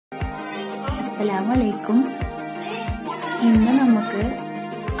അസ്സലാമലൈക്കും. ഇന്ന് നമുക്ക്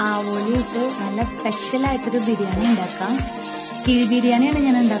ആവോലിയിട്ട് നല്ല സ്പെഷ്യലായിട്ടൊരു ബിരിയാണി ഉണ്ടാക്കാം. കിഴി ബിരിയാണിയാണ്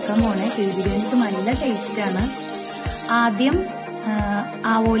ഞാൻ ഉണ്ടാക്കാൻ പോണേ. കിഴി ബിരിയാണിക്ക് നല്ല ടേസ്റ്റാണ്. ആദ്യം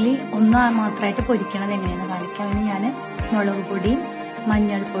ആവോലി ഒന്ന് മാത്രമായിട്ട് പൊരിക്കണത് എങ്ങനെയാണ് കാണിക്കാൻ വേണ്ടി ഞാൻ മുളക് പൊടി,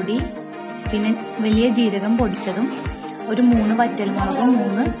 മഞ്ഞൾപ്പൊടി, പിന്നെ വലിയ ജീരകം പൊടിച്ചതും, ഒരു 3 വറ്റൽമുളകും,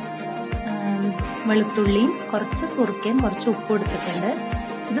 3 വെളുത്തുള്ളിയും, കുറച്ച് സുർക്കയും, കുറച്ച് ഉപ്പും എടുത്തിട്ടുണ്ട്.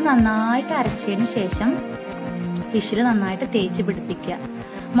 ഇത് നന്നായിട്ട് അരച്ചതിന് ശേഷം ഫിഷിൽ നന്നായിട്ട് തേച്ച് പിടിപ്പിക്കുക.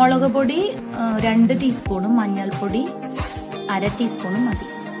 മുളക് പൊടി 2 ടീസ്പൂണും മഞ്ഞൾപ്പൊടി 1/2 ടീസ്പൂണും മതി.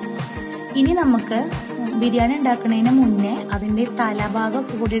 ഇനി നമുക്ക് ബിരിയാണി ഉണ്ടാക്കുന്നതിന് മുന്നേ അതിൻ്റെ തലഭാഗം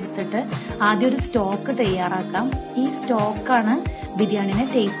കൂടി എടുത്തിട്ട് ആദ്യം ഒരു സ്റ്റോക്ക് തയ്യാറാക്കാം. ഈ സ്റ്റോക്കാണ് ബിരിയാണിനെ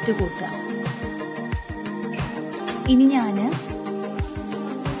ടേസ്റ്റ് കൂട്ടുക. ഇനി ഞാൻ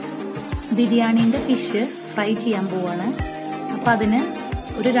ബിരിയാണീൻ്റെ ഫിഷ് ഫ്രൈ ചെയ്യാൻ പോവാണ്. അപ്പം അതിന്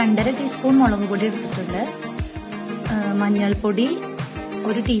ഒരു 2.5 ടീസ്പൂൺ മുളക് പൊടി എടുത്തിട്ടുണ്ട്, മഞ്ഞൾപ്പൊടി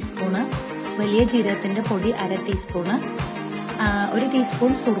 1 ടീസ്പൂണ്, വലിയ ജീരകത്തിൻ്റെ പൊടി 1/2 ടീസ്പൂണ്, 1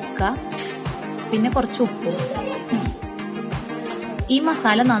 ടീസ്പൂൺ സുർക്ക, പിന്നെ കുറച്ച് ഉപ്പ്. ഈ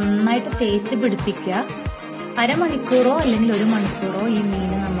മസാല നന്നായിട്ട് തേച്ച് പിടിപ്പിക്കുക. അരമണിക്കൂറോ അല്ലെങ്കിൽ 1 മണിക്കൂറോ ഈ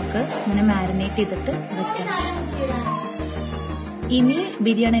മീൻ നമുക്ക് ഇങ്ങനെ മാരിനേറ്റ് ചെയ്തിട്ട് വെക്കണം. ഇനി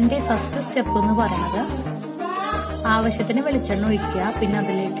ബിരിയാണിന്റെ ഫസ്റ്റ് സ്റ്റെപ്പ് എന്ന് പറയുന്നത് ആവശ്യത്തിന് വെളിച്ചെണ്ണ ഒഴിക്കുക. പിന്നെ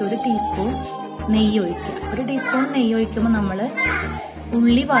അതിലേക്ക് 1 ടീസ്പൂൺ നെയ്യ് ഒഴിക്കുക. 1 ടീസ്പൂൺ നെയ്യ് ഒഴിക്കുമ്പോൾ നമ്മൾ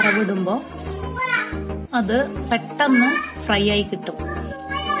ഉള്ളി വറവിടുമ്പോൾ അത് പെട്ടെന്ന് ഫ്രൈ ആയി കിട്ടും.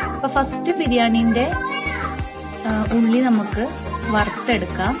 അപ്പൊ ഫസ്റ്റ് ബിരിയാണിന്റെ ഉള്ളി നമുക്ക്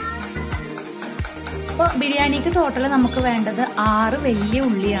വറുത്തെടുക്കാം. അപ്പോൾ ബിരിയാണിക്ക് ടോട്ടൽ നമുക്ക് വേണ്ടത് 6 വലിയ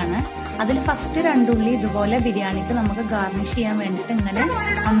ഉള്ളിയാണ്. അതിൽ ഫസ്റ്റ് 2 ഉള്ളി ഇതുപോലെ ബിരിയാണിക്ക് നമുക്ക് ഗാർണിഷ് ചെയ്യാൻ വേണ്ടിയിട്ട് ഇങ്ങനെ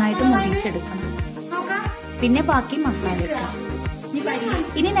നന്നായിട്ട് മുറിച്ചെടുക്കണം. പിന്നെ ബാക്കി മസാല ഇടാം.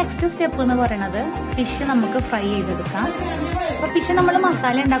 ഇനി നെക്സ്റ്റ് സ്റ്റെപ്പ് എന്ന് പറയുന്നത് ഫിഷ് നമുക്ക് ഫ്രൈ ചെയ്തെടുക്കാം. അപ്പൊ ഫിഷ് നമ്മൾ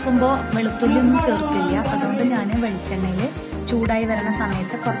മസാല ഉണ്ടാക്കുമ്പോൾ വെളുത്തുള്ളി ഒന്നും ചേർക്കില്ല. അതുകൊണ്ട് ഞാൻ വെളിച്ചെണ്ണയിൽ ചൂടായി വരുന്ന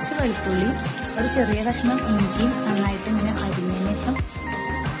സമയത്ത് കുറച്ച് വെളുത്തുള്ളി, ഒരു ചെറിയ കഷ്ണം ഇഞ്ചിയും നന്നായിട്ട് ഇങ്ങനെ അരിഞ്ഞതിന് ശേഷം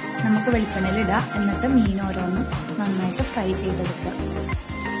നമുക്ക് വെളിച്ചെണ്ണയിൽ ഇടാം. എന്നിട്ട് മീൻ ഓരോന്നും നന്നായിട്ട് ഫ്രൈ ചെയ്തെടുക്കുക.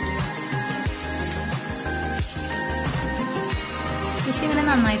 ഫിഷ് ഇങ്ങനെ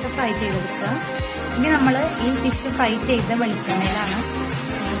നന്നായിട്ട് ഫ്രൈ ചെയ്തെടുക്കുക. ഇനി നമ്മൾ ഈ ഫിഷ് ഫ്രൈ ചെയ്ത വെളിച്ചെണ്ണയിലാണ്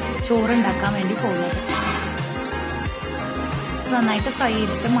ചോറ് ഉണ്ടാക്കാൻ വേണ്ടി പോകുന്നത്. നന്നായിട്ട് ഫ്രൈ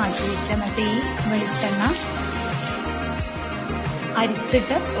ചെയ്തിട്ട് മാറ്റി വയ്ക്കുക. എന്നിട്ട് ഈ വെളിച്ചെണ്ണ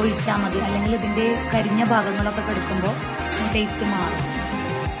അരിച്ചിട്ട് ഒഴിച്ചാൽ മതി, അല്ലെങ്കിൽ ഇതിന്റെ കരിഞ്ഞ ഭാഗങ്ങളൊക്കെ കെടുക്കുമ്പോൾ ടേസ്റ്റ് മാറും.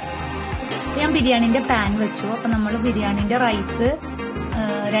 ഞാൻ ബിരിയാണിന്റെ പാൻ വെച്ചു. അപ്പൊ നമ്മൾ ബിരിയാണിന്റെ റൈസ്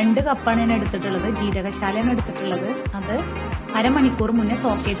 2 കപ്പാണ് ഞാൻ എടുത്തിട്ടുള്ളത്. ജീരകശാലയാണ് എടുത്തിട്ടുള്ളത്. അത് അരമണിക്കൂർ മുന്നേ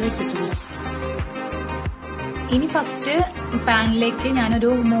സോക്ക് ചെയ്ത് വെച്ചിട്ടുണ്ട്. ഇനി ഫസ്റ്റ് പാനിലേക്ക് ഞാനൊരു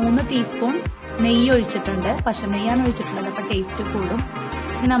 3 ടീസ്പൂൺ നെയ്യ് ഒഴിച്ചിട്ടുണ്ട്. പശ നെയ്യാണ് ഒഴിച്ചിട്ടുള്ളത്. അപ്പൊ ടേസ്റ്റ് കൂടും.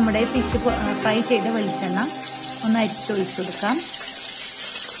 ഇനി നമ്മുടെ ഫിഷ് ഫ്രൈ ചെയ്ത വെളിച്ചെണ്ണ ഒന്ന് അരിച്ചൊഴിച്ചു കൊടുക്കാം.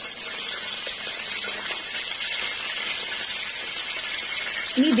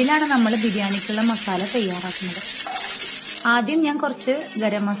 ഇനി ഇതിലാണ് നമ്മൾ ബിരിയാണിക്കുള്ള മസാല തയ്യാറാക്കുന്നത്. ആദ്യം ഞാൻ കുറച്ച്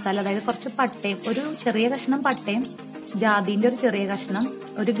ഗരം മസാല, അതായത് കുറച്ച് പട്ടയും, ഒരു ചെറിയ കഷ്ണം പട്ടയും, ജാതിന്റെ ഒരു ചെറിയ കഷ്ണം,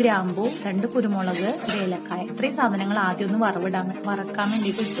 1 ഗ്രാമ്പൂ, 2 കുരുമുളക്, 1 ഏലക്കായ, ഇത്രയും സാധനങ്ങൾ ആദ്യം ഒന്ന് വറക്കാൻ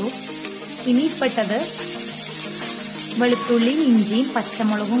വേണ്ടിയിട്ട് ഇട്ടു. ഇനി ഇപ്പെട്ടത് വെളുത്തുള്ളിയും ഇഞ്ചിയും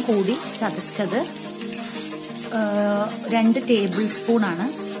പച്ചമുളകും കൂടി ചതച്ചത് 2 ടേബിൾ സ്പൂൺ ആണ്.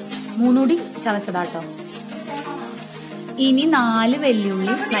 3 കൂടി ചതച്ചതാട്ടോ. ഇനി 4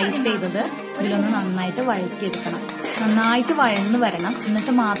 വെല്ലുള്ളി സ്ലൈസ് ചെയ്തത് ഇതിലൊന്ന് നന്നായിട്ട് വഴറ്റിയെടുക്കണം. നന്നായിട്ട് വഴന്ന് വരണം.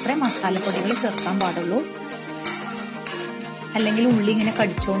 എന്നിട്ട് മാത്രമേ മസാലപ്പൊടികൾ ചേർക്കാൻ പാടുള്ളൂ, അല്ലെങ്കിൽ ഉള്ളി ഇങ്ങനെ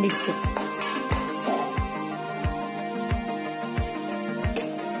കടിച്ചോണ്ടിരിക്കും.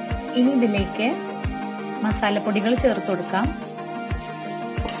 ഇനി ഇതിലേക്ക് മസാലപ്പൊടികൾ ചേർത്ത് കൊടുക്കാം.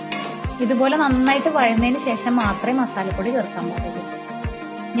 ഇതുപോലെ നന്നായിട്ട് വഴന്നതിന് ശേഷം മാത്രമേ മസാലപ്പൊടി ചേർക്കാൻ പാടുള്ളൂ.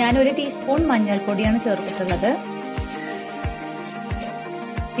 ഞാൻ 1 ടീസ്പൂൺ മഞ്ഞൾപ്പൊടിയാണ് ചേർത്തിട്ടുള്ളത്.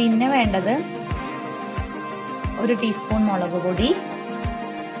 പിന്നെ വേണ്ടത് 1 ടീസ്പൂൺ മുളക് പൊടി,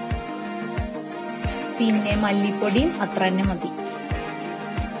 പിന്നെ മല്ലിപ്പൊടിയും അത്ര തന്നെ മതി.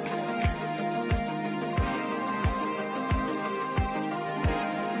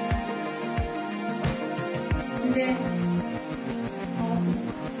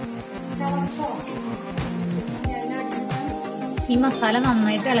 ഈ മസാല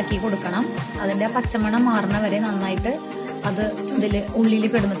നന്നായിട്ട് ഇളക്കി കൊടുക്കണം. അതിന്റെ പച്ചമണം മാറുന്ന വരെ നന്നായിട്ട് അത് ഉള്ളിൽ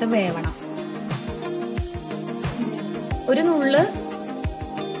കിടന്നിട്ട് വേവണം. ഒരു നുള്ള്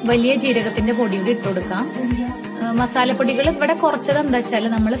വലിയ ജീരകത്തിന്റെ പൊടി കൂടി ഇട്ട് കൊടുക്കാം. മസാലപ്പൊടികൾ ഇവിടെ കുറച്ചത് എന്താ വെച്ചാൽ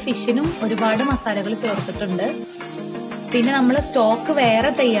നമ്മൾ ഫിഷിനും ഒരുപാട് മസാലകൾ ചേർത്തിട്ടുണ്ട്. പിന്നെ നമ്മൾ സ്റ്റോക്ക് വേറെ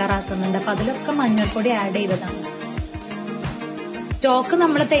തയ്യാറാക്കുന്നുണ്ട്. അപ്പൊ അതിലൊക്കെ മഞ്ഞൾപ്പൊടി ആഡ് ചെയ്തതാണ്. സ്റ്റോക്ക്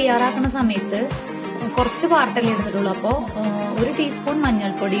നമ്മൾ തയ്യാറാക്കുന്ന സമയത്ത് കുറച്ച് പാർട്ടല്ലേ എടുത്തിട്ടുള്ളൂ. അപ്പോൾ 1 ടീസ്പൂൺ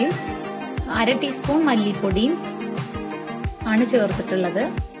മഞ്ഞൾപ്പൊടിയും 1/2 ടീസ്പൂൺ മല്ലിപ്പൊടിയും ആണ് ചേർത്തിട്ടുള്ളത്.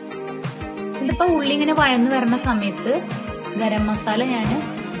 ഇതിപ്പോ ഉള്ളി ഇങ്ങനെ വഴന്നു വരുന്ന സമയത്ത് ഗരം മസാല ഞാൻ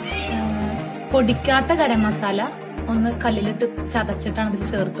പൊടിക്കാത്ത ഗരം മസാല ഒന്ന് കല്ലിലിട്ട് ചതച്ചിട്ടാണ് ഇതിൽ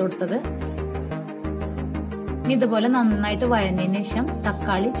ചേർത്ത് കൊടുത്തത്. ഇതുപോലെ നന്നായിട്ട് വഴഞ്ഞതിന് ശേഷം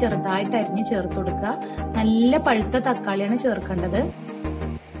തക്കാളി ചെറുതായിട്ട് അരിഞ്ഞ് ചേർത്ത് കൊടുക്കുക. നല്ല പഴുത്ത തക്കാളിയാണ് ചേർക്കേണ്ടത്.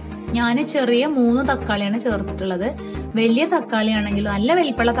 ഞാൻ ചെറിയ 3 തക്കാളിയാണ് ചേർത്തിട്ടുള്ളത്. വലിയ തക്കാളി ആണെങ്കിൽ, നല്ല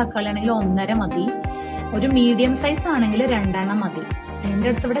വലിപ്പമുള്ള തക്കാളി ആണെങ്കിൽ 1.5 മതി. ഒരു മീഡിയം സൈസ് ആണെങ്കിൽ 2 എണ്ണം മതി. എന്റെ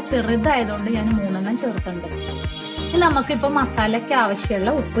അടുത്ത് ഇവിടെ ചെറുതായതുകൊണ്ട് ഞാൻ 3 എണ്ണം ചേർത്തുണ്ട്. നമുക്കിപ്പോ മസാലയ്ക്ക് ആവശ്യമുള്ള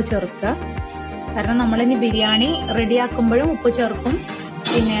ഉപ്പ് ചേർക്കുക. കാരണം നമ്മളിനി ബിരിയാണി റെഡിയാക്കുമ്പോഴും ഉപ്പ് ചേർക്കും,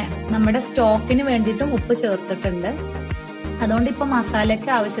 പിന്നെ നമ്മുടെ സ്റ്റോക്കിന് വേണ്ടിയിട്ടും ഉപ്പ് ചേർത്തിട്ടുണ്ട്. അതുകൊണ്ട് ഇപ്പൊ മസാലയ്ക്ക്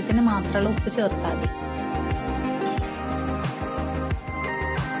ആവശ്യത്തിന് മാത്രമുള്ള ഉപ്പ് ചേർത്താൽ മതി.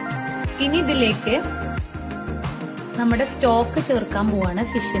 ഇനി ഇതിലേക്ക് നമ്മുടെ സ്റ്റോക്ക് ചേർക്കാൻ പോവാണ്.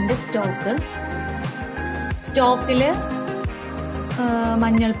 ഫിഷിന്റെ സ്റ്റോക്കില്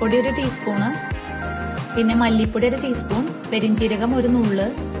മഞ്ഞൾപ്പൊടി 1 ടീസ്പൂണ്, പിന്നെ മല്ലിപ്പൊടി 1 ടീസ്പൂൺ, പെരിഞ്ചീരകം 1 നുള്ള്,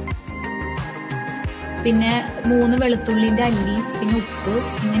 പിന്നെ 3 വെളുത്തുള്ളിന്റെ അല്ലി, പിന്നെ ഉപ്പ്,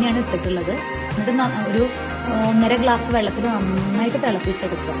 ഇങ്ങനെയാണ് ഇട്ടിട്ടുള്ളത്. എന്നിട്ട് ഒരു 1.5 ഗ്ലാസ് വെള്ളത്തിൽ നന്നായിട്ട്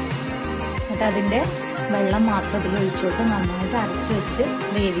തിളപ്പിച്ചെടുക്കുക. എന്നിട്ട് അതിന്റെ വെള്ളം മാത്രം ഇതിൽ ഒഴിച്ചോട്ട് നന്നായിട്ട് അരച്ച് വെച്ച്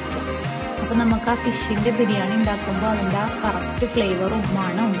വേവിക്കുക. അപ്പൊ നമുക്ക് ആ ഫിഷിന്റെ ബിരിയാണി ഉണ്ടാക്കുമ്പോൾ അതിന്റെ ആ കറക്റ്റ് ഫ്ലേവറും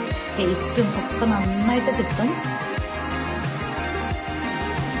മണവും ടേസ്റ്റും ഒക്കെ നന്നായിട്ട് കിട്ടും.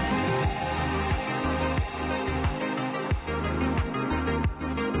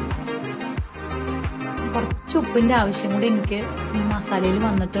 കുറച്ച് ഉപ്പിന്റെ ആവശ്യം കൂടി എനിക്ക് ഈ മസാലയിൽ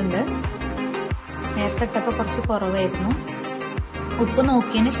വന്നിട്ടുണ്ട്. നേരത്തെ ഇട്ടപ്പോൾ കുറച്ച് കുറവായിരുന്നു. ഉപ്പ്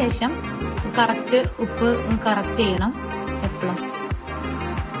നോക്കിയതിന് ശേഷം ഉപ്പ് കറക്റ്റ് ചെയ്യണം എപ്പോഴും.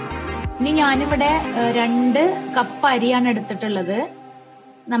 ഇനി ഞാനിവിടെ 2 കപ്പ് അരിയാണ് എടുത്തിട്ടുള്ളത്.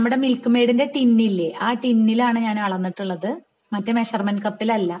 നമ്മുടെ മിൽക്ക് മെയ്ഡിന്റെ ടിന്നില്ലേ, ആ ടിന്നിലാണ് ഞാൻ അളന്നിട്ടുള്ളത്, മറ്റേ മെഷർമെന്റ്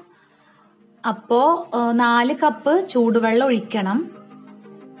കപ്പിലല്ല. അപ്പോ 4 കപ്പ് ചൂടുവെള്ളം ഒഴിക്കണം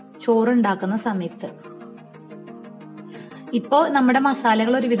ചോറുണ്ടാക്കുന്ന സമയത്ത്. ഇപ്പോ നമ്മുടെ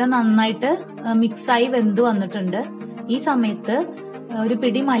മസാലകൾ ഒരുവിധം നന്നായിട്ട് മിക്സായി വെന്ത് വന്നിട്ടുണ്ട്. ഈ സമയത്ത് ഒരു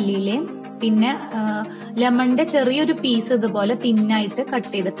പിടി മല്ലിയിലയും പിന്നെ ലെമണിന്റെ ചെറിയൊരു പീസ് ഇതുപോലെ തിന്നായിട്ട്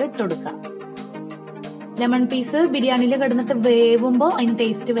കട്ട് ചെയ്തിട്ട് ഇട്ടുകൊടുക്കാം. ലെമൺ പീസ് ബിരിയാണിയിൽ കിടന്നിട്ട് വേവുമ്പോൾ അതിന്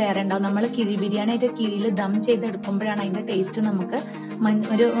ടേസ്റ്റ് വേറെ ഉണ്ടാവും. നമ്മൾ കിഴി ബിരിയാണി ആയിട്ട് കിഴിയിൽ ദം ചെയ്തെടുക്കുമ്പോഴാണ് അതിന്റെ ടേസ്റ്റ് നമുക്ക്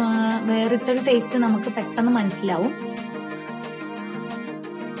ഒരു വേറിട്ടൊരു ടേസ്റ്റ് നമുക്ക് പെട്ടെന്ന് മനസ്സിലാവും.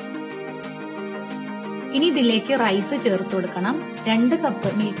 ഇനി ഇതിലേക്ക് റൈസ് ചേർത്ത് കൊടുക്കണം. 2 കപ്പ്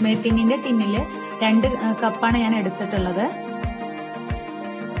മിൽക്ക് മെയ്ഡ് ടിന്നിന്റെ ടിന്നില് 2 കപ്പാണ് ഞാൻ എടുത്തിട്ടുള്ളത്.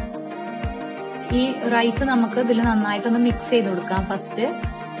 ഈ റൈസ് നമുക്ക് ഇതിൽ നന്നായിട്ടൊന്ന് മിക്സ് ചെയ്ത് കൊടുക്കാം ഫസ്റ്റ്.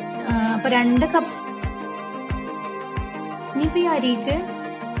 അപ്പൊ 2 കപ്പ്. ഇനിയിപ്പോ ഈ അരിക്ക്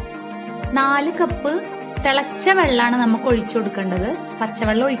 4 കപ്പ് തിളച്ച വെള്ളമാണ് നമുക്ക് ഒഴിച്ചു കൊടുക്കേണ്ടത്.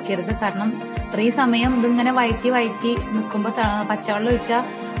 പച്ചവെള്ളം ഒഴിക്കരുത്. കാരണം ഇത്രയും സമയം ഇതിങ്ങനെ വഴറ്റി നിൽക്കുമ്പോൾ പച്ചവെള്ളം ഒഴിച്ചാൽ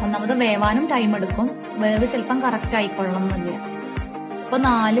ഒന്നാമത് വേവാനും ടൈം എടുക്കും. വേവ് ചിലപ്പം കറക്റ്റ് ആയിക്കൊള്ളണമെന്നില്ല. അപ്പൊ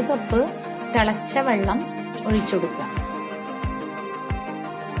 4 കപ്പ് തിളച്ച വെള്ളം ഒഴിച്ചു കൊടുക്കുക.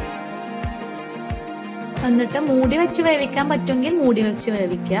 എന്നിട്ട് മൂടി വെച്ച് വേവിക്കാൻ പറ്റുമെങ്കിൽ മൂടി വെച്ച്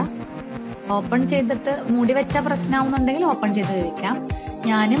വേവിക്കുക. ഓപ്പൺ ചെയ്തിട്ട് മൂടി വെച്ചാൽ പ്രശ്നമാവുന്നുണ്ടെങ്കിൽ ഓപ്പൺ ചെയ്ത് വേവിക്കാം.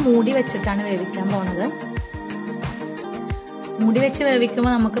 ഞാൻ മൂടി വെച്ചിട്ടാണ് വേവിക്കാൻ പോണത്. മൂടി വെച്ച്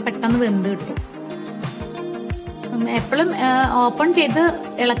വേവിക്കുമ്പോൾ നമുക്ക് പെട്ടെന്ന് വെന്ത് കിട്ടും. എപ്പോഴും ഓപ്പൺ ചെയ്ത്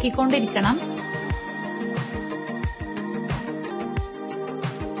ഇളക്കിക്കൊണ്ടിരിക്കണം.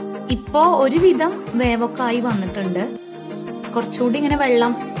 ഇപ്പോ ഒരുവിധം വേവൊക്കെ ആയി വന്നിട്ടുണ്ട്. കുറച്ചുകൂടി ഇങ്ങനെ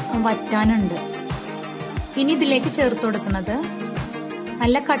വെള്ളം വറ്റാനുണ്ട്. ഇനി ഇതിലേക്ക് ചേർത്ത് കൊടുക്കുന്നത്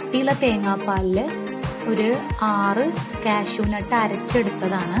നല്ല കട്ടിയുള്ള തേങ്ങാപ്പാലില് ഒരു 6 കാഷ്യൂനട്ട്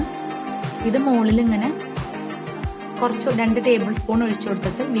അരച്ചെടുത്തതാണ്. ഇത് മുകളിൽ ഇങ്ങനെ 2 ടേബിൾ സ്പൂൺ ഒഴിച്ചു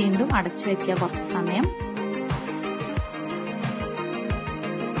കൊടുത്തിട്ട് വീണ്ടും അടച്ചു വെക്കുക കുറച്ച് സമയം.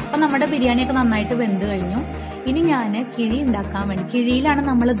 അപ്പൊ നമ്മുടെ ബിരിയാണിയൊക്കെ നന്നായിട്ട് വെന്ത് കഴിഞ്ഞു. ഇനി ഞാൻ കിഴി ഉണ്ടാക്കാൻ വേണ്ടി, കിഴിയിലാണ്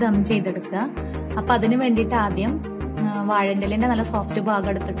നമ്മൾ ദം ചെയ്തെടുക്കുക. അപ്പൊ അതിന് വേണ്ടിയിട്ട് ആദ്യം വാഴൻ്റെലിന്റെ നല്ല സോഫ്റ്റ് ഭാഗം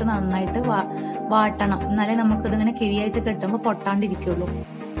എടുത്തിട്ട് നന്നായിട്ട് വാട്ടണം. എന്നാലേ നമുക്കിതിങ്ങനെ കിഴിയായിട്ട് കിട്ടുമ്പോൾ പൊട്ടാണ്ടിരിക്കുള്ളൂ.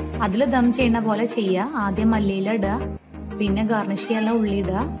 അതിൽ ദം ചെയ്യുന്ന പോലെ ചെയ്യുക. ആദ്യം മല്ലിയില ഇടുക, പിന്നെ ഗാർണിഷ് ചെയ്യാനുള്ള ഉള്ളി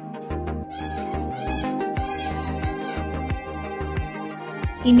ഇടുക.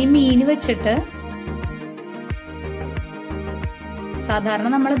 ഇനി മീൻ വെച്ചിട്ട് സാധാരണ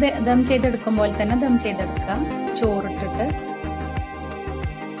നമ്മൾ ദം ചെയ്തെടുക്കും പോലെ തന്നെ ദം ചെയ്തെടുക്കുക. ചോറിട്ടിട്ട്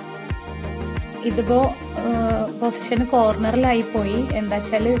ഇതിപ്പോ പൊസിഷൻ കോർണറിലായി പോയി. എന്താ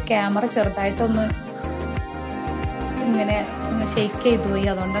വെച്ചാല് ക്യാമറ ചെറുതായിട്ടൊന്ന് ഇങ്ങനെ ഷെയ്ക്ക് ചെയ്തു പോയി,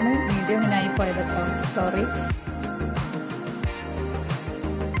 അതുകൊണ്ടാണ് വീഡിയോ ഇങ്ങനെ ആയി പോയത് കേട്ടോ, സോറി.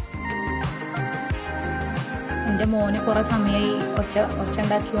 എന്റെ മോന് കുറെ സമയമായി ഒച്ച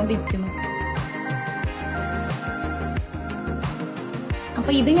ഉണ്ടാക്കിക്കൊണ്ടിരിക്കുന്നു.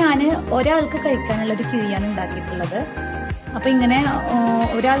 അപ്പൊ ഇത് ഞാന് ഒരാൾക്ക് കഴിക്കാനുള്ള ഒരു കിഴിയാണ് ഉണ്ടാക്കിയിട്ടുള്ളത്. അപ്പൊ ഇങ്ങനെ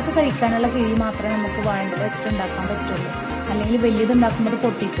ഒരാൾക്ക് കഴിക്കാനുള്ള കിഴി മാത്രമേ നമുക്ക് വാഴയിൽ വെച്ചിട്ട് ഉണ്ടാക്കാൻ പറ്റുള്ളൂ, അല്ലെങ്കിൽ വലിയത് ഉണ്ടാക്കുമ്പോൾ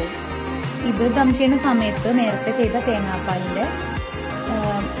പൊട്ടിപ്പോവും. ഇത് ദം ചെയ്യുന്ന സമയത്ത് നേരത്തെ ചെയ്ത തേങ്ങാപ്പാലിന്റെ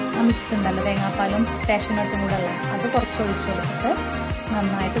മിക്സ് ഉണ്ടല്ലോ, തേങ്ങാപ്പാലും കാഷ്യൂനട്ടും കൂടെ ഉള്ള അത് കുറച്ച് ഒഴിച്ചു കൊടുത്തിട്ട്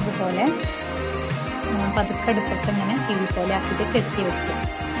നന്നായിട്ട് ഇതുപോലെ പതുക്കെ എടുത്തിട്ട് ഇങ്ങനെ കിഴി പോലെ ആക്കിയിട്ട് കെട്ടി വെക്കും.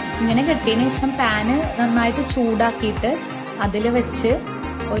 ഇങ്ങനെ കെട്ടിയതിന് ശേഷം പാന് നന്നായിട്ട് ചൂടാക്കിയിട്ട് അതിൽ വെച്ച്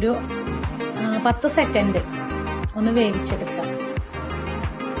ഒരു 10 സെക്കൻഡ് ഒന്ന് വേവിച്ചെടുക്കാം.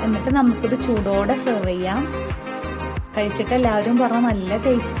 എന്നിട്ട് നമുക്കിത് ചൂടോടെ സെർവ് ചെയ്യാം. കഴിച്ചിട്ട് എല്ലാവരും പറഞ്ഞാൽ നല്ല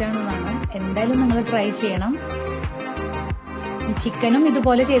ടേസ്റ്റ് ആണെന്നാണ്. എന്തായാലും നിങ്ങൾ ട്രൈ ചെയ്യണം. ചിക്കനും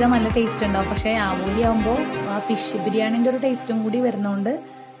ഇതുപോലെ ചെയ്താൽ നല്ല ടേസ്റ്റ് ഉണ്ടാവും, പക്ഷെ ആവൂലി ആവുമ്പോൾ ആ ഫിഷ് ബിരിയാണിന്റെ ഒരു ടേസ്റ്റും കൂടി വരുന്നതുകൊണ്ട്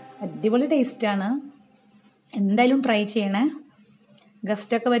അടിപൊളി ടേസ്റ്റാണ്. എന്തായാലും ട്രൈ ചെയ്യണേ.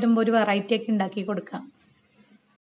 ഗസ്റ്റ് ഒക്കെ വരുമ്പോൾ ഒരു വെറൈറ്റി ഒക്കെ ഉണ്ടാക്കി കൊടുക്കാം.